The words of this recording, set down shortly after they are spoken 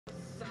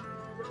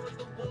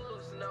the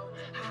wolves, no.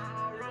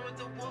 How run with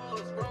the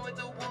wolves, run with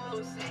the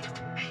wolves.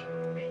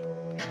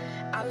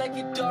 I like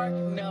it dark,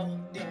 no.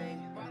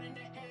 Right in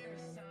the air,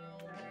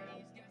 sound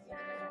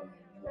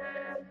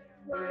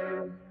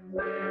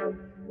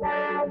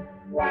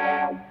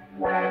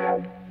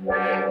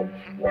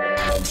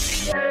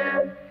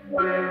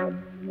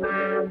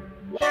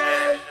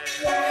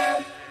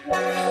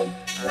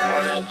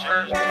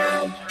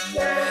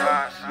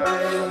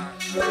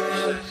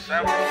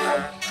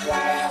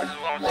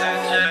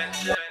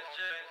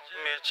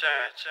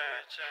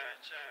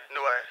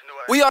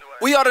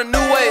We are the new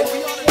wave.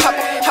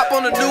 Hop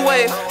on the new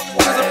wave.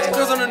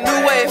 Cause on the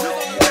new wave.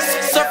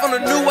 Surf on the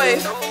new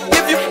wave.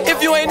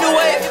 If you ain't new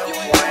wave,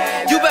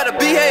 you better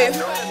behave.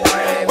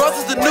 Bros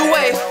is the new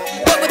wave.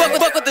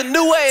 Fuck with the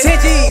new wave. 10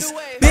 G's,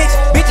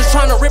 bitches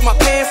tryna rip my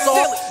pants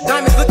off.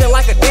 Diamonds looking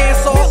like a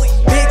dance off.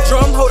 Big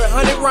drum hold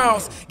 100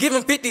 rounds. Give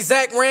him 50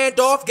 Zach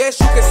Randolph. Guess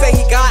you could say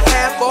he got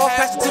half off.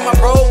 Pass it to my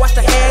bro, watch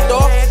the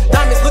handoff.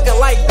 Diamonds looking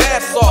like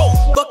bath salt.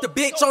 Fuck the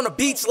bitch on the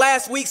beach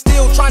last week,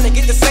 still trying to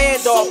get the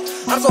sand off.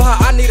 I'm so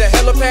high, I need a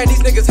helipad. These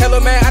niggas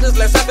hella mad. I just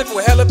left South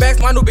with hella bags.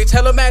 My new bitch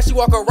hella mad. She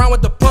walk around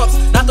with the pumps,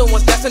 not the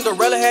ones that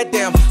Cinderella had.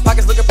 Damn,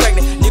 pockets looking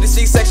pregnant. Need a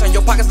C-section.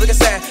 Your pockets looking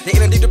sad. They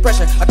in a deep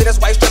depression. I think that's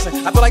why he's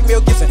stressing. I feel like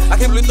Mel Gibson. I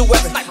can't believe the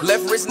weapon.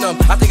 Left wrist numb.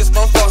 I think it's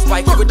from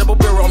frostbite. Keep a double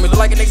barrel on me. Look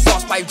like an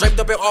exhaust pipe. Draped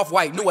up in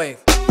off-white. New wave.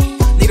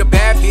 Need a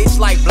bad bitch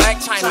like Black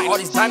China. All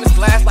these diamonds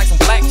glass like some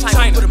Black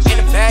China. Put them in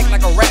a bag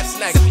like a rat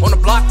snack. On the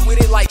block with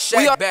it like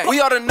Shaq back. We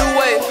are the new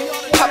wave.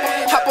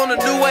 Hop on the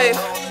new wave.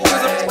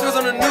 Cause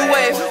on the new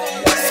wave.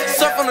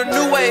 Surf on the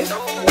new wave.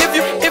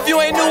 If you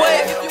ain't new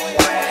wave,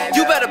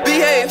 you better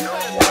behave.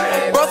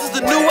 Bros is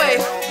the new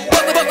wave.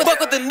 Fuck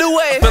with the new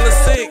wave. Feeling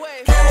sick.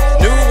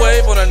 New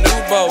wave on a new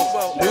boat.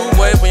 New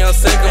wave when you're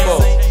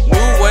unsinkable.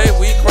 New wave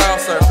we crowd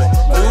surfing.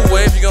 New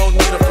wave you gon'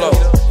 need a flow.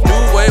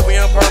 New wave we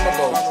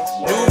unpermeable.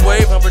 New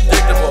wave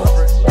unpredictable.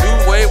 New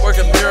wave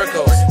working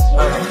miracles.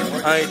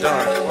 I ain't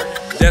done.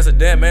 Dance a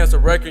dead man's a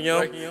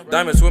requiem.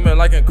 Diamond swimming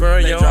like an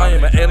aquarium. I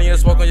am an alien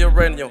smoking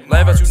uranium.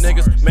 Laugh at you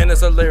niggas, man,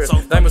 it's hilarious.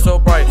 Diamond so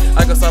bright,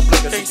 I can stop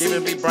blinking. She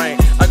giving me brain,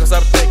 I can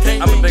stop thinking.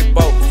 I'm a big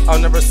boat, I'll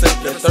never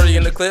sink it. 30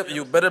 in the clip,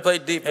 you better play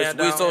defense.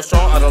 We so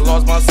strong, I done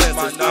lost my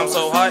senses. Now I'm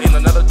so high in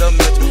another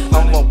dimension.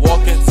 I'm a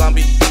walking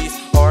zombie beast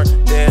or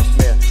dead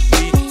man.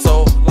 We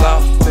so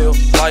loud, feel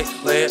like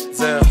Led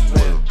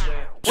Zeppelin.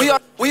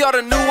 We are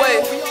the new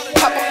wave.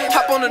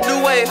 Hop on the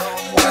new wave.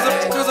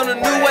 Cause on the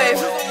new wave.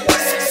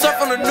 Surf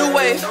on the new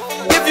wave.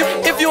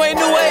 If you ain't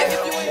new wave,